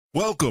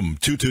Welcome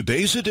to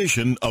today's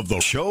edition of the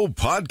show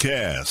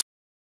podcast.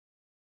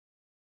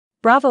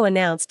 Bravo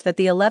announced that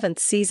the 11th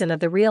season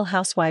of The Real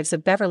Housewives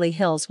of Beverly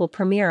Hills will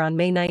premiere on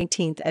May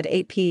 19th at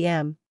 8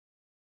 p.m.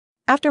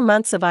 After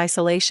months of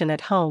isolation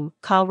at home,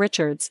 Kyle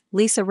Richards,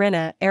 Lisa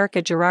Rinna,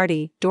 Erika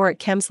Girardi, Dorit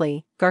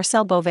Kemsley,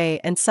 Garcelle Beauvais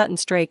and Sutton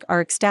Stracke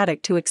are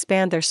ecstatic to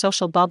expand their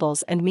social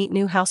bubbles and meet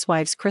new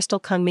housewives Crystal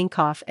Kung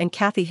Minkoff and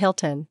Kathy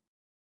Hilton.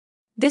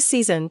 This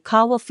season,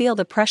 Kyle will feel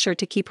the pressure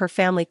to keep her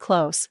family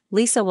close,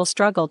 Lisa will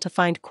struggle to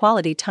find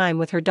quality time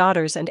with her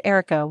daughters and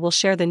Erika will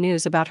share the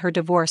news about her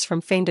divorce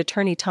from famed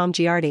attorney Tom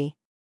Girardi.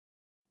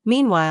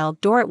 Meanwhile,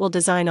 Dorit will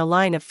design a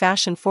line of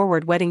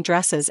fashion-forward wedding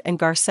dresses and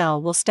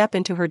Garcelle will step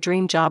into her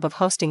dream job of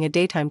hosting a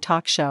daytime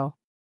talk show.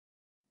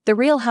 The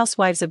Real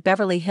Housewives of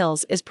Beverly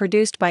Hills is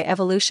produced by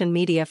Evolution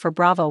Media for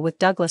Bravo with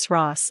Douglas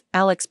Ross,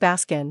 Alex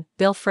Baskin,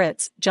 Bill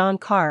Fritz, John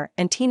Carr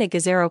and Tina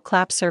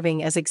Gazzaro-Clapp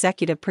serving as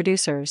executive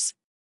producers.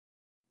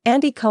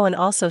 Andy Cohen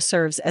also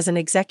serves as an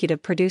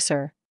executive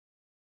producer.